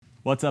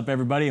What's up,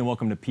 everybody, and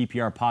welcome to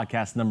PPR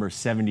podcast number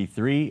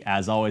 73.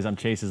 As always, I'm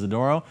Chase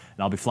Isidoro, and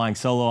I'll be flying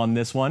solo on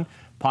this one.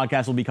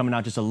 Podcast will be coming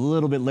out just a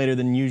little bit later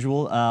than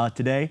usual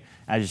today.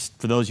 As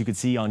for those you can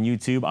see on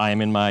YouTube, I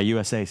am in my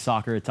USA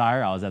soccer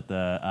attire. I was at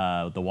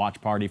the watch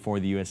party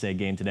for the USA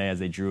game today as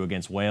they drew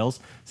against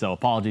Wales. So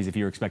apologies if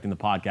you were expecting the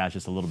podcast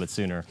just a little bit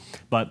sooner.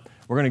 But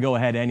we're going to go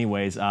ahead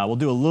anyways. We'll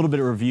do a little bit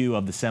of review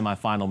of the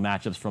semifinal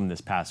matchups from this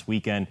past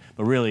weekend,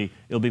 but really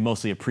it'll be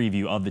mostly a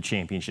preview of the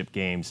championship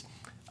games.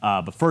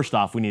 But first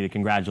off, we need to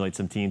congratulate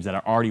some teams that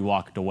are already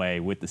walked away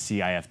with the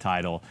CIF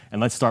title.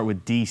 And let's start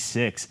with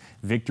D6.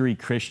 Victory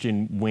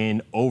Christian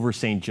win over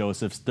St.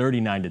 Joseph's,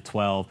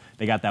 39-12.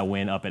 They got that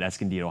win up at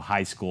Escondido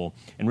High School.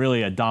 And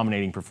really a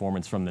dominating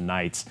performance from the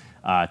Knights.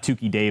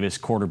 Tukey Davis,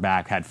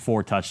 quarterback, had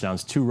 4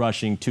 touchdowns, 2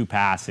 rushing, 2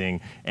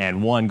 passing,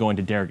 and 1 going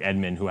to Derek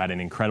Edmond, who had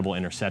an incredible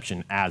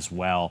interception as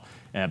well.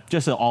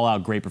 Just an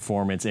all-out great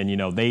performance. And, you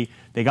know, they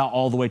got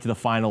all the way to the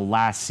final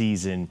last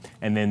season,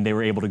 and then they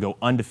were able to go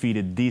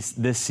undefeated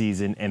this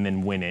season and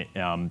then win it.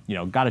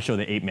 Got to show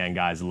the 8-man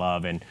guys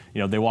love. And,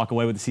 they walk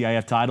away with the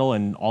CIF title,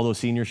 and all those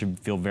seniors should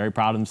feel very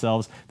proud of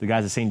themselves. The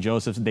guys at St.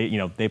 Joseph's,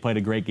 they played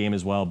a great game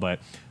as well. But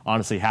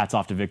honestly, hats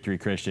off to Victory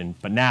Christian.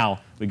 But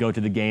now we go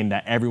to the game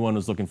that everyone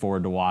was looking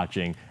forward to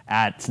watching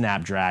at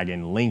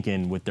Snapdragon.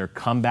 Lincoln with their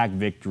comeback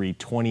victory,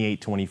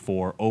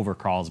 28-24 over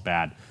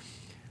Carlsbad.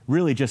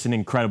 Really just an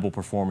incredible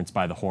performance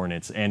by the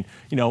Hornets. And,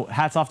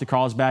 hats off to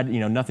Carlsbad.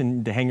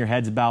 Nothing to hang your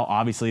heads about.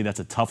 Obviously, that's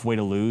a tough way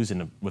to lose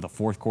with a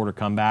fourth quarter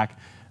comeback.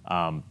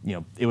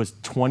 It was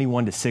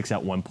 21-6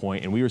 at one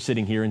point, and we were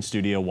sitting here in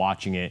studio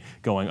watching it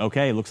going,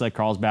 okay, it looks like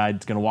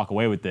Carlsbad's going to walk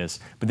away with this.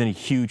 But then a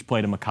huge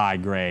play to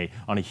Makai Gray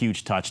on a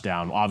huge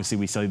touchdown. Obviously,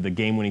 we saw the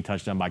game-winning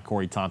touchdown by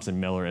Corey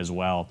Thompson-Miller as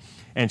well.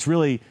 And it's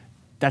really,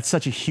 that's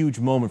such a huge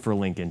moment for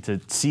Lincoln to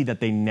see that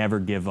they never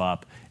give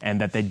up and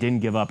that they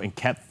didn't give up and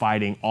kept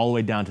fighting all the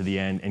way down to the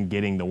end and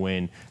getting the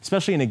win,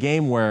 especially in a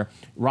game where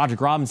Roderick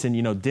Robinson,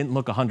 didn't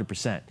look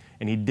 100%.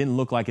 And he didn't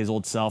look like his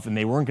old self, and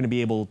they weren't going to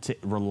be able to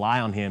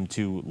rely on him,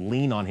 to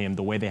lean on him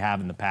the way they have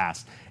in the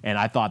past. And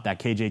I thought that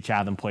KJ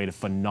Chatham played a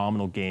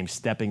phenomenal game,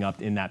 stepping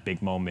up in that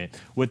big moment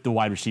with the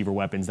wide receiver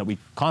weapons that we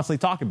constantly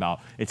talk about.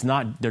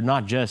 They're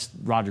not just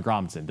Roderick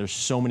Robinson. There's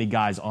so many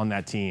guys on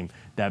that team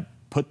that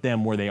put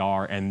them where they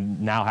are and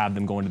now have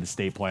them going to the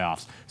state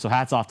playoffs. So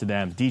hats off to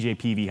them. DJ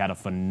Peavy had a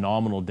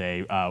phenomenal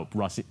day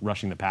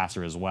rushing the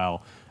passer as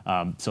well.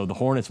 So the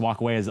Hornets walk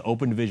away as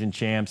open division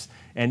champs.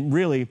 And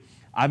really,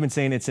 I've been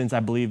saying it since I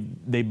believe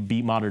they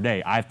beat Mater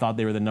Dei. I thought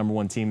they were the number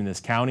 1 team in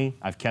this county.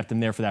 I've kept them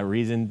there for that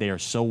reason. They are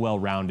so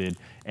well-rounded,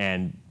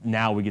 and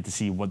now we get to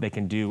see what they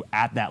can do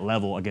at that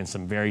level against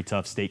some very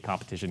tough state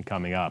competition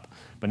coming up.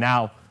 But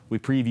now we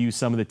preview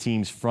some of the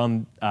teams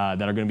from that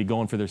are going to be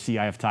going for their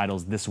CIF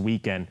titles this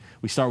weekend.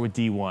 We start with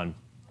D1,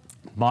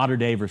 Mater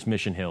Dei versus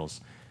Mission Hills.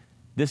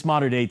 This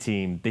Mater Dei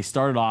team, they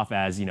started off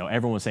as,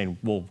 everyone was saying,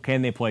 well,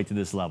 can they play to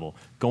this level?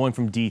 Going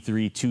from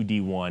D3 to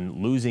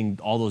D1, losing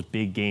all those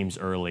big games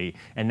early,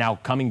 and now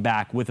coming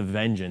back with a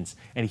vengeance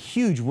and a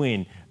huge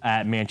win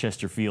at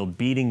Manchester Field,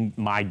 beating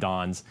my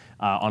Dons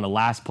on a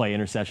last play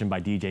interception by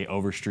DJ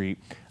Overstreet.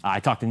 I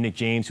talked to Nick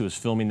James, who was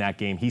filming that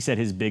game. He said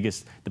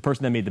the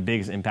person that made the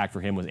biggest impact for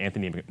him was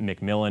Anthony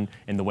McMillan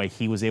and the way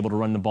he was able to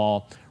run the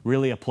ball.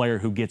 Really a player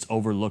who gets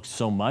overlooked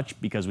so much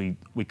because we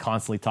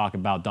constantly talk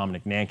about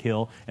Dominic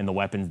Nankhill and the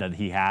weapons that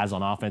he has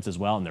on offense as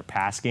well in their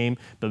pass game.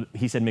 But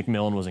he said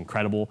McMillan was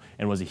incredible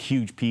and was a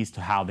huge piece to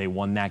how they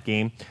won that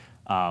game.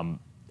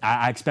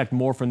 I expect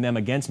more from them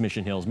against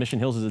Mission Hills. Mission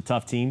Hills is a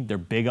tough team. They're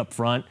big up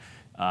front.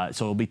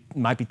 So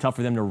might be tough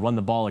for them to run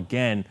the ball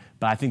again,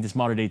 but I think this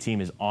Mater Dei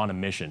team is on a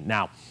mission.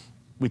 Now,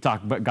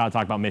 got to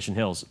talk about Mission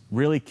Hills.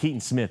 Really, Keaton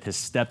Smith has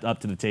stepped up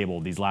to the table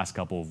these last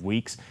couple of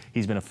weeks.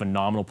 He's been a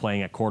phenomenal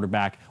playing at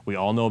quarterback. We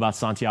all know about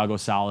Santiago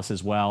Salas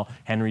as well.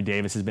 Henry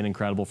Davis has been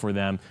incredible for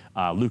them.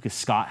 Lucas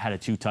Scott had a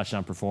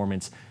 2-touchdown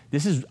performance.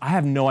 I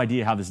have no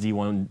idea how this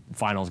D1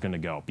 final is going to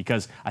go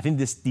because I think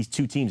these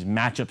two teams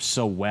match up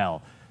so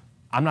well.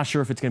 I'm not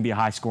sure if it's going to be a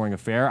high-scoring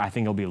affair. I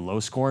think it'll be a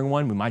low-scoring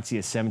one. We might see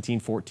a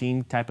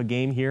 17-14 type of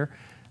game here.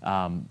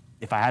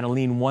 If I had to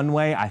lean one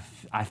way,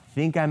 I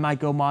think I might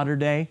go Mater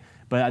Dei.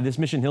 But this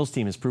Mission Hills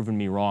team has proven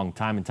me wrong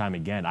time and time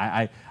again.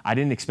 I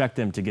didn't expect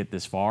them to get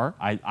this far.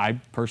 I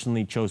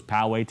personally chose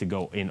Poway to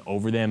go in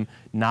over them,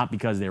 not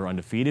because they were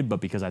undefeated, but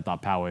because I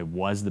thought Poway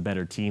was the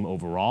better team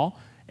overall.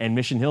 And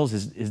Mission Hills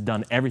has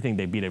done everything.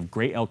 They beat a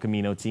great El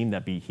Camino team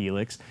that beat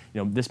Helix.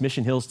 This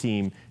Mission Hills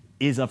team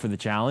is up for the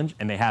challenge,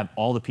 and they have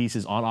all the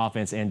pieces on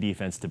offense and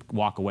defense to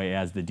walk away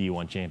as the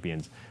D1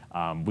 champions.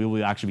 We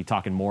will actually be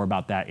talking more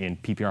about that in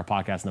PPR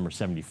podcast number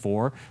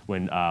 74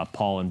 when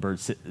Paul and Bert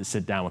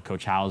sit down with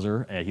Coach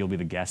Hauser. He'll be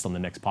the guest on the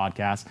next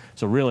podcast.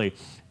 So really,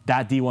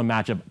 that D1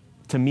 matchup,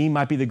 to me,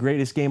 might be the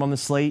greatest game on the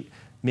slate.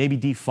 Maybe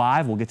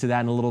D5, we'll get to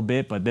that in a little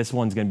bit, but this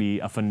one's going to be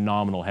a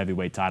phenomenal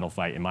heavyweight title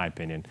fight, in my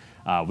opinion.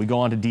 We go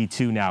on to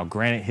D2 now,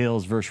 Granite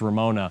Hills versus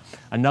Ramona.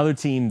 Another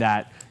team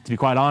that, to be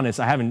quite honest,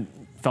 I haven't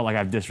felt like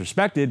I've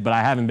disrespected, but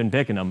I haven't been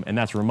picking them, and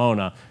that's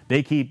Ramona.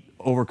 They keep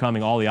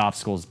overcoming all the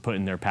obstacles put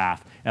in their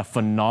path. A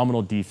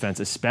phenomenal defense,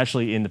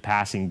 especially in the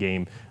passing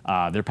game.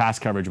 Their pass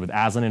coverage with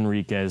Aslan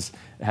Enriquez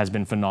has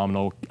been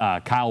phenomenal.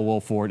 Kyle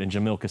Wolford and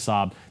Jamil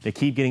Kassab, they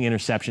keep getting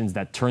interceptions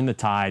that turn the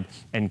tide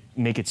and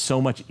make it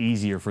so much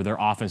easier for their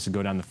offense to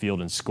go down the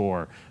field and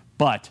score.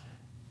 But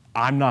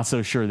I'm not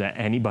so sure that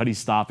anybody's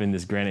stopping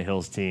this Granite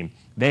Hills team.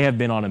 They have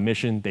been on a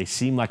mission. They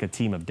seem like a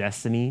team of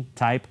destiny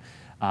type.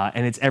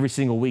 And it's every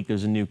single week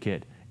there's a new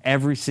kid.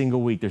 Every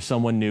single week there's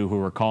someone new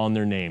who are calling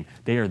their name.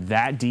 They are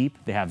that deep.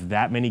 They have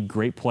that many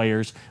great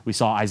players. We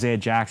saw Isaiah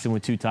Jackson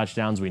with 2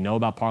 touchdowns. We know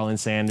about Parlin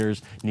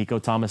Sanders, Nico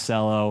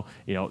Tomasello,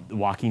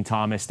 Joaquin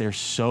Thomas. They're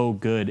so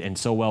good and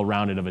so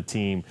well-rounded of a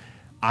team.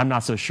 I'm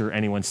not so sure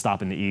anyone's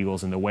stopping the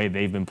Eagles in the way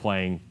they've been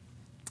playing.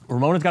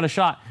 Ramona's got a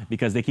shot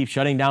because they keep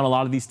shutting down a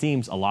lot of these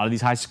teams, a lot of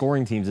these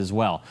high-scoring teams as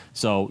well.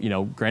 So,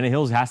 Granite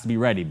Hills has to be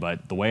ready.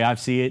 But the way I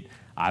see it,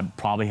 I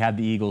probably had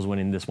the Eagles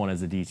winning this one as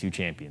the D2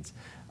 champions.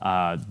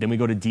 Then we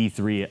go to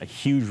D3, a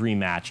huge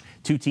rematch.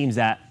 2 teams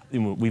that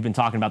we've been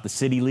talking about, the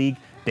City League.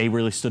 They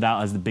really stood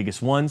out as the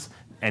biggest ones.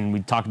 And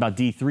we talked about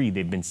D3.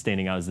 They've been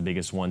standing out as the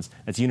biggest ones.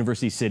 That's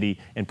University City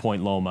and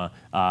Point Loma.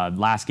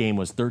 Last game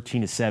was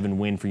 13-7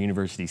 win for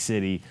University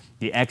City.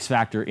 The X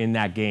factor in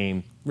that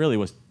game really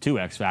was 2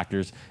 X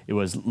factors. It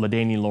was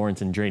LaDainian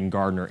Lawrence and Drayden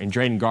Gardner. And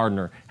Drayden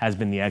Gardner has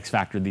been the X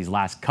factor these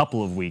last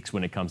couple of weeks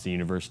when it comes to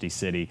University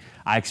City.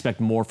 I expect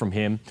more from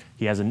him.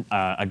 He has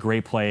a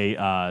great play,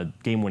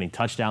 game-winning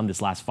touchdown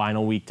this last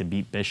final week to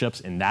beat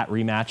Bishops in that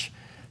rematch.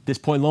 This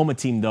Point Loma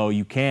team, though,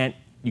 you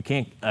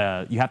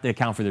have to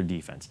account for their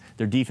defense.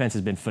 Their defense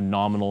has been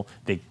phenomenal.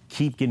 They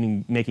keep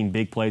making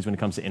big plays when it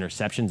comes to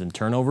interceptions and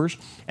turnovers.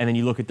 And then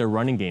you look at their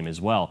running game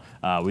as well.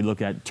 We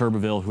look at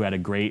Tuberville, who had a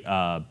great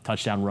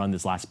touchdown run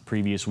this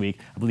previous week.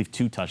 I believe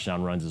 2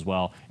 touchdown runs as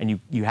well. And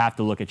you have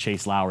to look at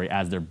Chase Lowry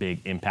as their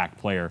big impact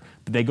player.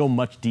 But they go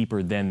much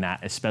deeper than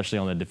that, especially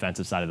on the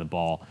defensive side of the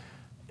ball.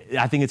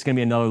 I think it's going to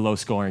be another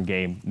low-scoring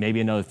game,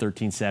 maybe another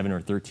 13-7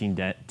 or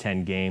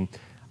 13-10 game.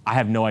 I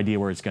have no idea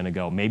where it's going to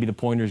go. Maybe the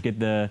Pointers get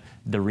the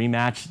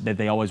rematch that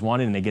they always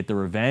wanted and they get the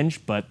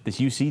revenge. But this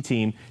UC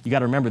team, you got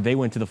to remember, they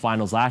went to the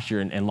finals last year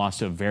and lost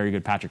to a very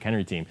good Patrick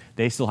Henry team.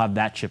 They still have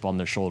that chip on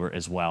their shoulder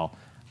as well.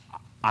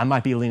 I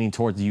might be leaning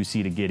towards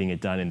UC to getting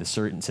it done and the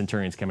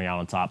Centurions coming out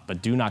on top,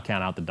 but do not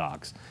count out the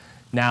Dogs.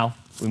 Now,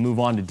 we move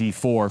on to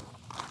D4.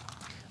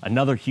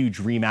 Another huge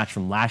rematch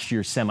from last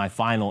year's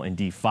semifinal in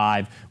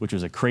D5, which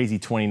was a crazy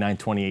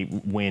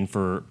 29-28 win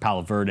for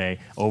Palo Verde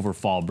over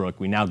Fallbrook.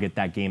 We now get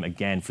that game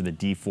again for the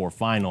D4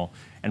 final.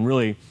 And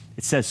really,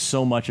 it says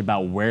so much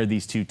about where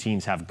these 2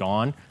 teams have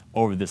gone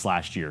over this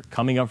last year.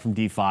 Coming up from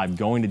D5,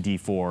 going to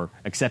D4,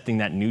 accepting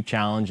that new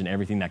challenge and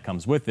everything that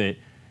comes with it,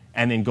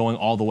 and then going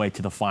all the way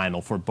to the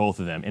final for both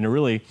of them. And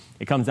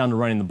it comes down to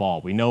running the ball.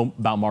 We know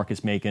about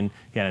Marcus Macon.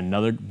 He had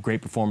another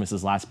great performance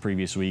this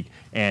previous week.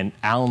 And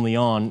Alan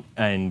Leon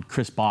and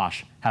Chris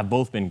Bosch have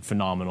both been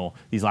phenomenal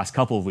these last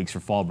couple of weeks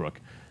for Fallbrook.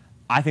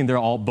 I think they're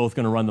both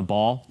going to run the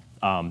ball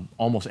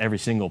almost every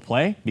single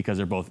play because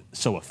they're both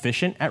so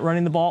efficient at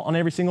running the ball on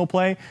every single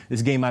play.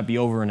 This game might be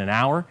over in an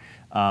hour.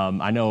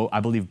 I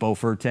believe Bo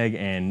Furteg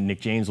and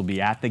Nick James will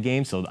be at the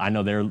game, so I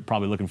know they're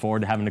probably looking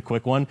forward to having a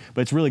quick one.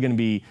 But it's really going to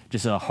be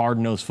just a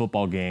hard-nosed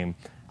football game.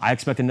 I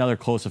expect another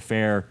close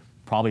affair,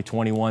 probably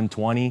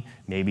 21-20,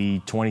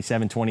 maybe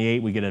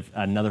 27-28. We get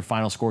another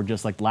final score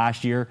just like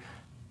last year.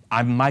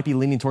 I might be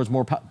leaning towards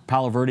more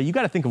Palo Verde. You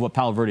got to think of what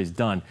Palo Verde has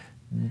done.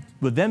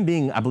 With them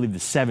being, I believe, the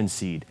 7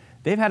 seed,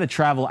 they've had to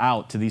travel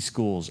out to these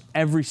schools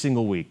every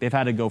single week. They've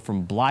had to go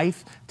from Blythe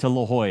to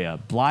La Jolla,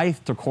 Blythe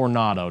to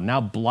Coronado, now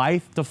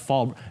Blythe to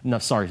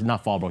not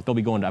Fallbrook. They'll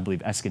be going to, I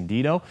believe,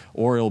 Escondido,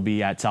 or it'll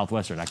be at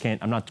Southwestern.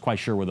 I'm not quite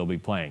sure where they'll be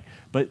playing.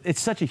 But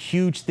it's such a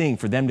huge thing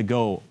for them to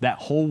go that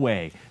whole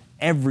way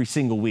every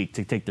single week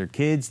to take their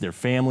kids, their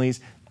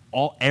families,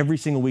 every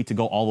single week to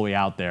go all the way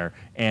out there.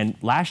 And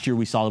last year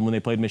we saw them when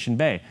they played Mission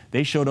Bay.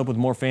 They showed up with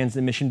more fans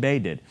than Mission Bay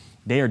did.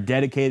 They are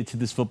dedicated to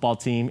this football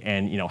team,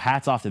 and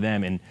hats off to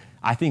them. And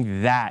I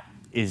think that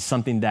is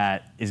something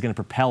that is going to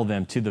propel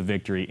them to the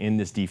victory in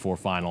this D4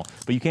 final.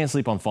 But you can't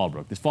sleep on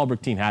Fallbrook. This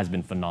Fallbrook team has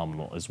been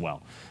phenomenal as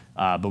well.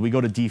 But we go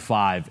to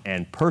D5,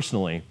 and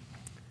personally,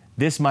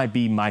 this might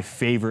be my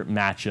favorite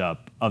matchup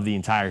of the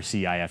entire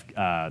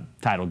CIF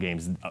title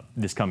games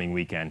this coming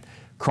weekend.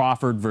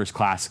 Crawford versus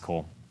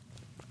Classical.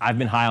 I've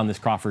been high on this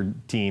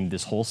Crawford team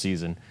this whole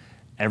season.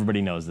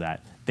 Everybody knows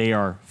that. They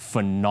are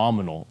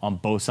phenomenal on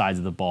both sides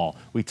of the ball.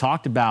 We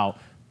talked about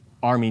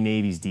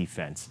Army-Navy's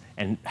defense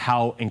and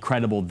how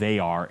incredible they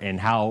are and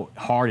how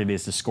hard it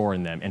is to score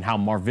in them, and how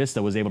Mar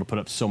Vista was able to put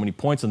up so many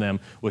points on them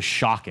was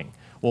shocking.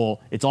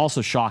 Well, it's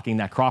also shocking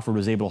that Crawford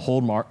was able to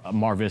hold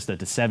Mar Vista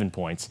to 7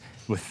 points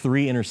with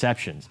 3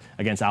 interceptions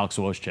against Alex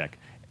Wojcik.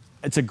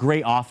 It's a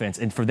great offense,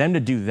 and for them to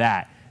do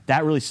that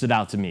really stood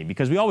out to me,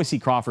 because we always see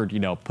Crawford,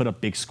 put up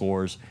big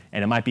scores,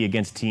 and it might be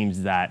against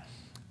teams that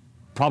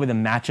probably the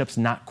matchup's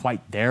not quite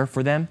there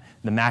for them.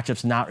 The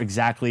matchup's not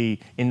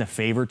exactly in the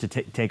favor to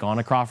take on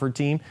a Crawford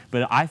team.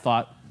 But I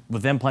thought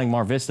with them playing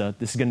Mar Vista,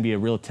 this is going to be a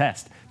real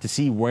test to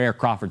see where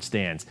Crawford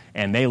stands.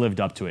 And they lived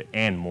up to it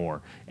and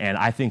more. And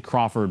I think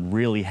Crawford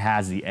really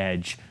has the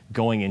edge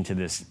going into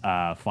this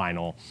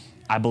final.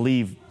 I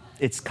believe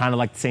it's kind of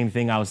like the same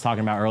thing I was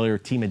talking about earlier,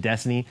 Team of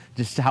Destiny,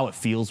 just how it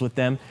feels with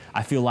them.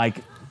 I feel like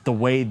the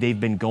way they've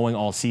been going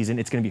all season,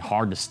 it's going to be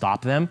hard to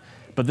stop them.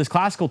 But this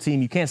Classical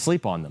team, you can't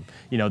sleep on them.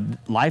 You know,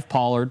 Life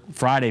Pollard,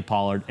 Friday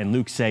Pollard, and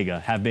Luke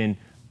Sega have been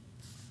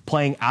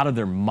playing out of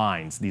their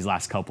minds these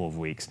last couple of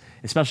weeks,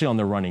 especially on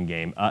their running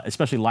game,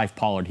 especially Life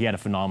Pollard. He had a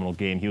phenomenal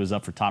game. He was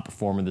up for top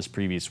performer this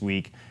previous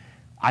week.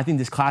 I think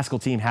this Classical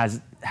team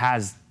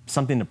has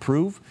something to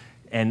prove,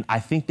 and I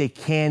think they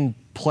can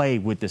play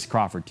with this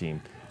Crawford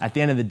team. At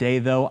the end of the day,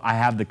 though, I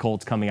have the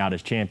Colts coming out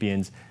as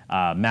champions.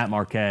 Matt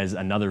Marquez,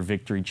 another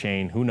victory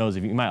chain. Who knows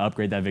if you might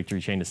upgrade that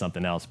victory chain to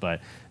something else,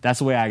 but that's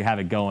the way I have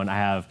it going. I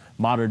have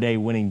Mater Dei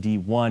winning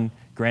D1,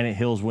 Granite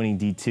Hills winning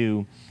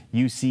D2,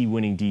 UC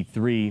winning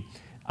D3,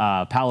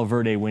 Palo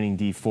Verde winning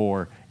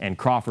D4, and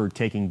Crawford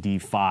taking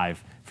D5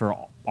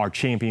 for our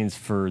champions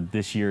for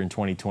this year in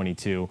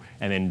 2022,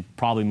 and then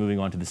probably moving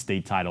on to the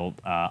state title.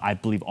 I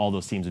believe all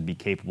those teams would be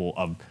capable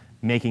of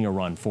making a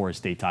run for a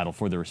state title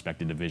for their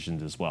respective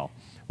divisions as well.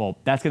 Well,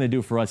 that's going to do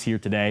it for us here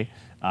today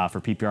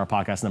for PPR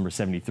podcast number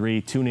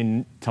 73. Tune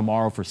in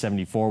tomorrow for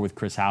 74 with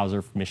Chris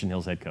Hauser, Mission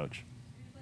Hills head coach.